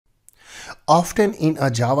Often in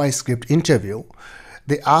a JavaScript interview,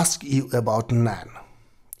 they ask you about NaN.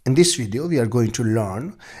 In this video, we are going to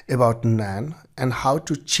learn about NaN and how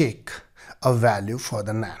to check a value for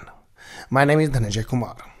the NaN. My name is Dhananjay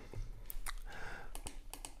Kumar.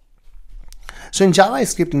 So in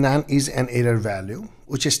JavaScript, NaN is an error value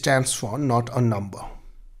which stands for not a number.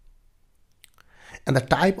 And the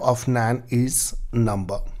type of NaN is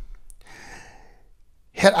number.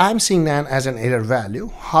 Here I am seeing NaN as an error value.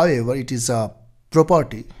 However, it is a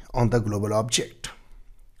property on the global object.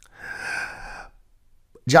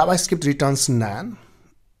 JavaScript returns NaN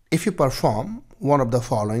if you perform one of the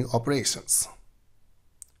following operations.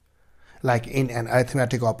 Like in an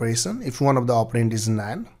arithmetic operation, if one of the operand is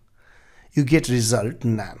NaN, you get result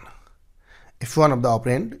NaN. If one of the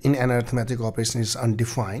operand in an arithmetic operation is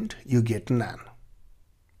undefined, you get NaN.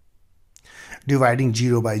 Dividing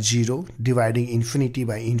 0 by 0, dividing infinity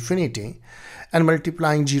by infinity, and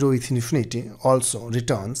multiplying 0 with infinity also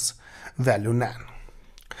returns value NaN.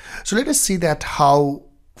 So let us see that how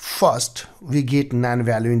first we get NaN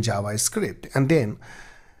value in JavaScript, and then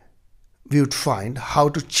we would find how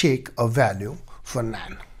to check a value for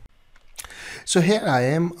NaN. So here I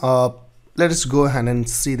am. Let us go ahead and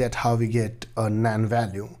see that how we get a NaN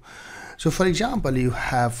value. So for example,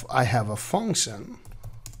 I have a function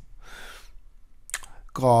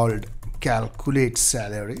called calculate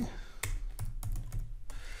salary,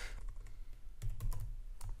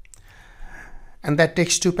 and that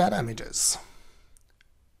takes two parameters.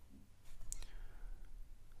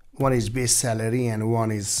 One is base salary and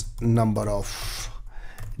one is number of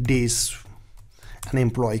days an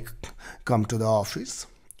employee come to the office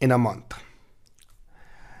in a month.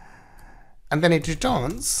 And then it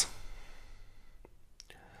returns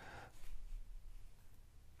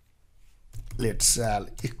let's say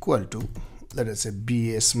equal to, let us say,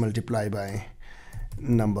 BS multiplied by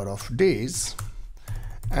number of days,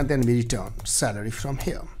 and then we return salary from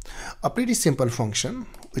here. A pretty simple function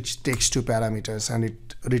which takes two parameters and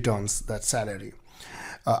it returns that salary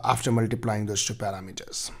after multiplying those two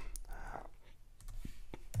parameters.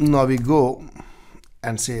 Now we go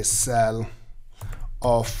and say sal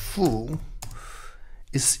of foo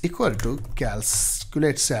is equal to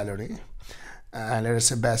calculate salary, and let us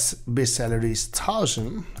say base salary is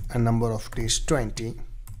 1000 and number of days 20,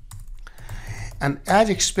 and as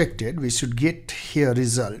expected we should get here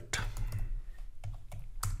result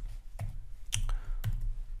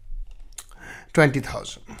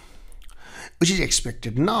 20,000, which is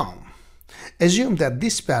expected. Now assume that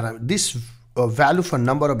this value for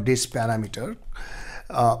number of days parameter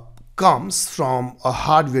comes from a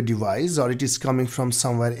hardware device, or it is coming from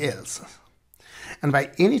somewhere else, and by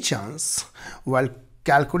any chance while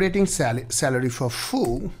calculating salary for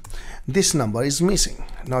foo, this number is missing.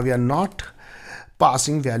 Now we are not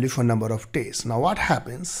passing value for number of days. Now what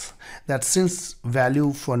happens that since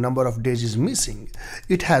value for number of days is missing,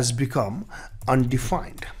 it has become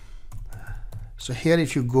undefined. So here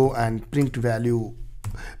if you go and print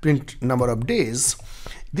number of days,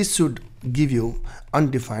 this should give you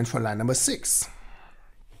undefined for line number 6.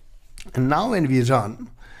 And now when we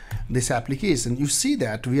run this application, you see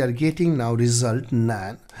that we are getting now result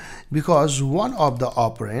NaN because one of the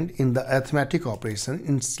operand in the arithmetic operation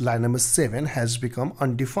in line number 7 has become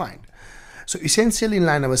undefined. So essentially in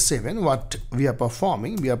line number 7 what we are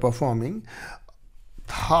performing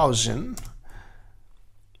 1000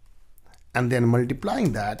 and then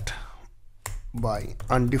multiplying that by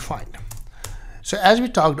undefined. So as we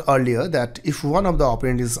talked earlier that if one of the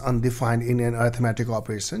operand is undefined in an arithmetic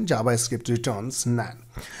operation, JavaScript returns NaN.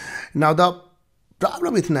 Now the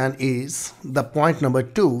problem with NaN is the point number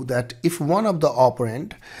 2, that if one of the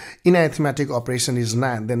operand in arithmetic operation is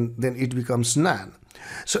NaN, then it becomes NaN.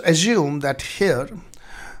 So assume that here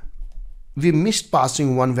we missed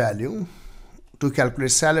passing one value to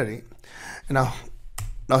calculate salary. Now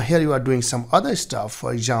here you are doing some other stuff.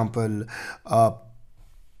 For example,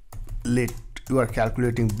 you are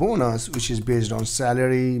calculating bonus, which is based on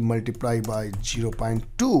salary multiplied by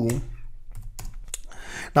 0.2.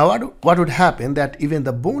 Now what would happen that even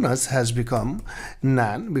the bonus has become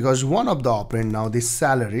NaN because one of the operand now this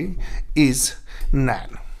salary is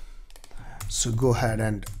NaN. So go ahead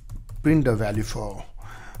and print the value for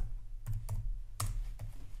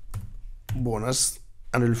bonus,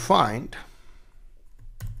 and you'll find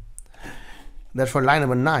that for line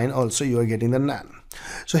number 9 also you are getting the NaN.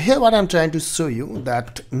 So here what I'm trying to show you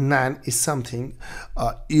that NaN is something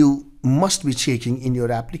you must be checking in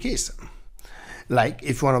your application. Like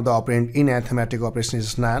if one of the operand in arithmetic operation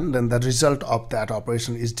is NaN, then the result of that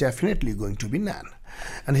operation is definitely going to be NaN.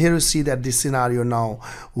 And here you see that this scenario now,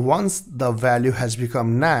 once the value has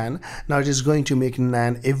become NaN, now it is going to make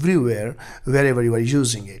NaN everywhere wherever you are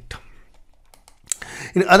using it.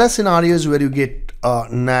 In other scenarios where you get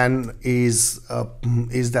NaN is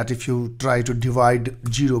that if you try to divide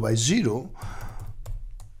 0 by 0,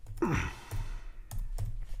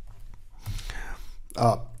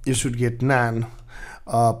 you should get NaN,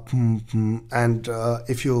 and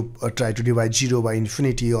if you try to divide 0 by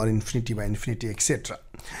infinity or infinity by infinity, etc.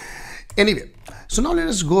 Anyway, so now let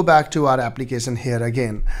us go back to our application here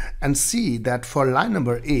again and see that for line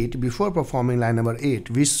number 8, before performing line number 8,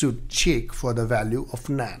 we should check for the value of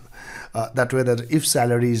NaN. That whether if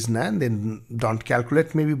salary is NaN, then don't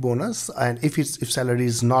calculate maybe bonus, and if salary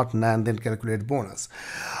is not NaN, then calculate bonus,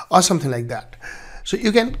 or something like that. So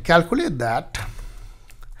you can calculate that.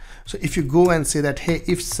 So if you go and say that, hey,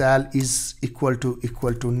 if sal is equal to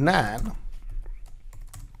NaN,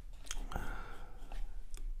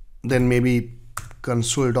 then maybe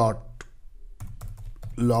console.log,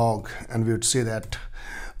 and we would say that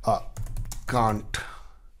can't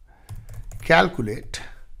calculate.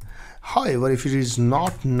 However, if it is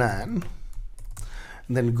not NaN,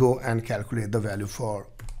 then go and calculate the value for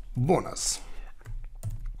bonus.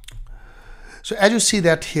 So as you see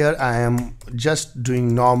that here I am just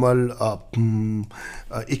doing normal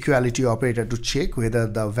equality operator to check whether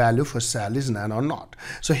the value for sal is NaN or not.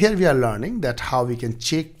 So here we are learning that how we can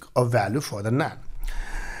check a value for the NaN.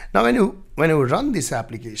 Now when you run this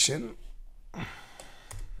application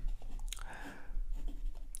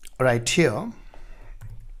right here,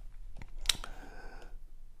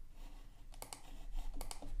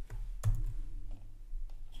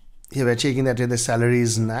 here we're checking that the salary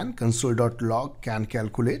is NaN, console.log can't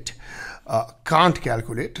calculate,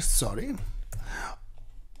 sorry.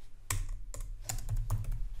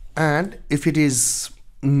 And if it is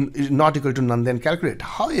not equal to none, then calculate.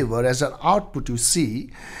 However, as an output, you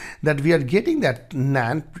see that we are getting that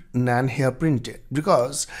NaN here printed,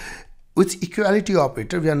 because with equality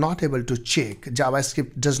operator we are not able to check.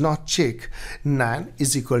 JavaScript does not check NaN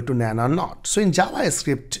is equal to NaN or not. So in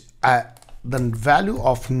JavaScript, the value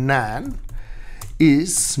of NaN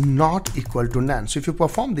is not equal to NaN. So if you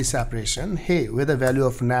perform this operation, hey, whether value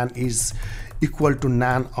of NaN is equal to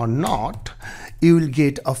NaN or not, you will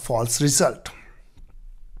get a false result.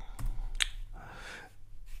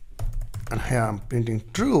 And here I'm printing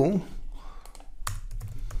true,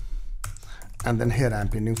 and then here I'm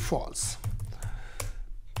printing false.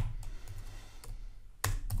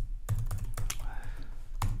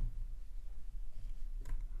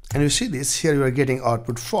 And you see this here, you are getting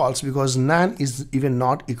output false because NaN is even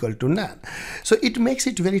not equal to NaN. So it makes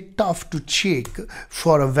it very tough to check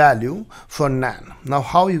for a value for NaN. Now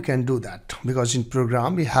how you can do that? Because in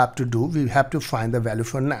program we have to find the value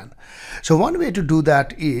for NaN. So one way to do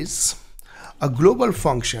that is a global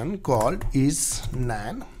function called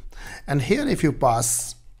isNaN, and here if you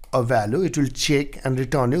pass a value, it will check and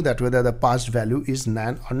return you that whether the passed value is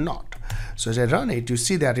NaN or not. So as I run it, you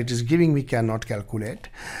see that it is giving me cannot calculate,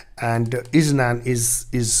 and isNaN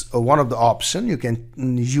is one of the options you can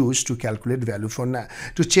use to calculate value for NaN,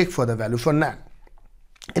 to check for the value for NaN.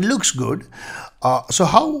 It looks good. So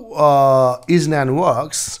how isNaN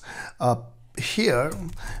works here?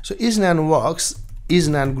 So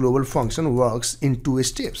isNaN global function works in two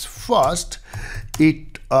steps. First,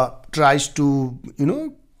 it tries to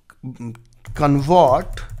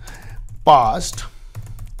convert passed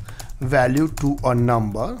value to a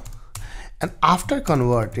number, and after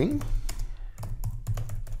converting,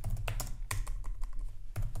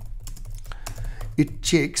 it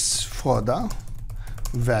checks for the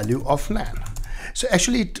value of NaN. So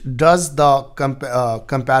actually it does the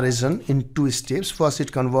comparison in two steps. First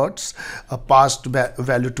it converts a passed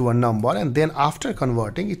value to a number, and then after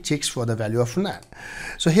converting it checks for the value of NaN.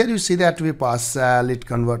 So here you see that we pass sal, it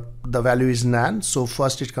convert, the value is NaN. So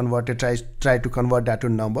first it converted, try to convert that to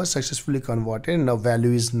number, successfully converted, and now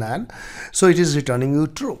value is NaN. So it is returning you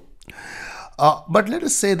true. But let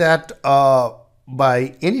us say that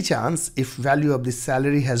by any chance, if value of the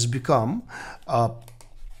salary has become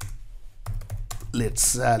let's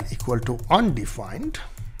sal equal to undefined.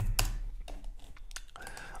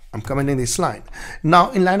 I'm commenting this line.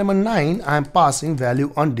 Now in line number 9, I am passing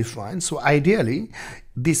value undefined. So ideally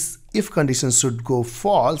this if condition should go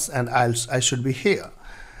false, and I should be here.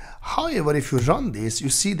 However, if you run this, you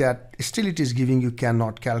see that still it is giving you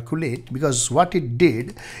cannot calculate, because what it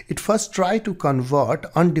did, it first tried to convert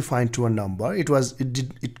undefined to a number. It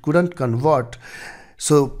couldn't convert.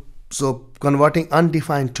 So So converting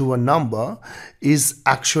undefined to a number is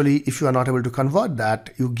actually, if you are not able to convert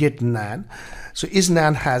that, you get NaN. So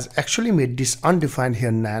isNaN has actually made this undefined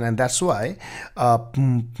here NaN, and that's why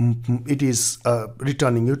it is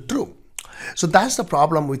returning you true. So that's the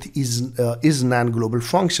problem with isNaN global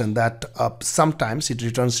function, that sometimes it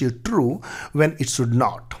returns you true when it should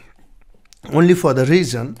not. Only for the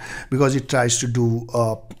reason because it tries to do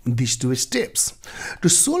these two steps. To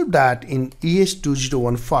solve that, in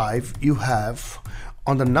ES2015 you have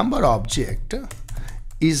on the number object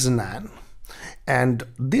isNaN, and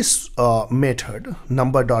this method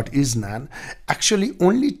Number.isNaN actually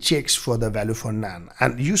only checks for the value for NaN,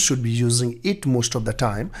 and you should be using it most of the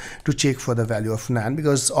time to check for the value of NaN,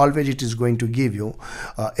 because always it is going to give you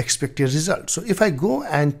expected result. So if I go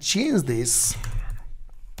and change this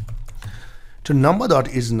to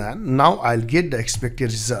Number.isNaN, now I'll get the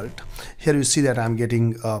expected result. Here you see that I'm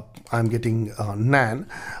getting NaN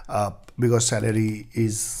because salary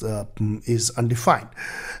is undefined.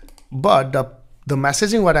 But the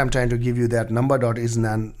messaging what I'm trying to give you, that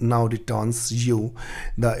Number.isNaN now returns you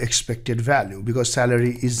the expected value, because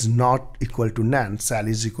salary is not equal to NaN, sal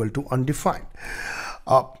is equal to undefined.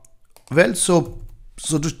 Well, so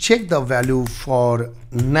to check the value for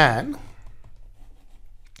NaN,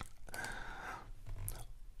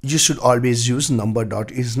 you should always use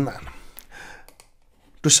Number.isNaN.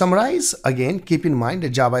 To summarize, again, keep in mind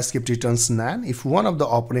that JavaScript returns NaN if one of the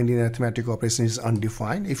operand in arithmetic operation is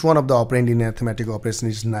undefined, if one of the operand in arithmetic operation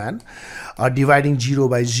is NaN, dividing 0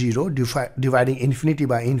 by 0, dividing infinity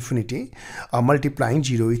by infinity, multiplying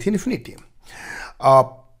 0 with infinity.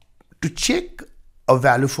 To check a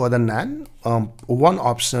value for the NaN, one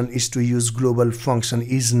option is to use global function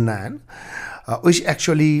isNaN, which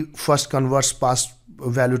actually first converts past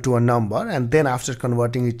value to a number, and then after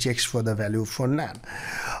converting it checks for the value for NaN.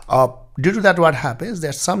 Due to that, what happens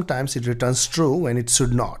that sometimes it returns true when it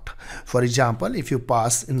should not. For example, if you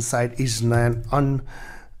pass inside isNaN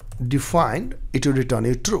undefined, it will return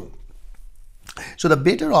you true. So the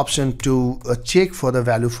better option to check for the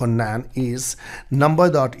value for NaN is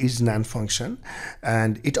Number.isNaN function,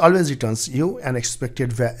 and it always returns you an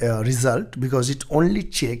expected result, because it only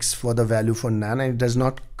checks for the value for NaN and it does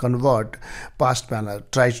not convert past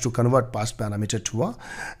tries to convert past parameter to a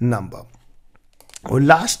number.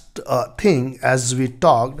 Last thing, as we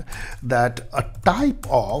talked, that a type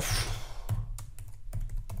of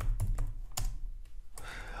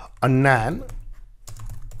a NaN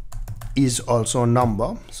is also a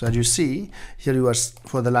number. So as you see here, you are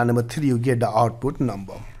for the line number 3 you get the output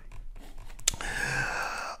number.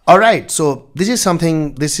 All right, so this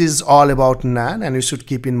is all about NaN, and you should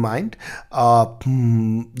keep in mind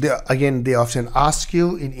they often ask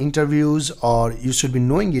you in interviews, or you should be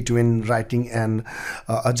knowing it when writing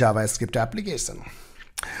a JavaScript application.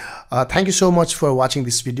 Thank you so much for watching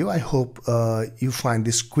this video. I hope you find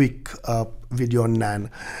this quick video on NaN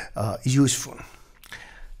useful.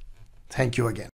 Thank you again.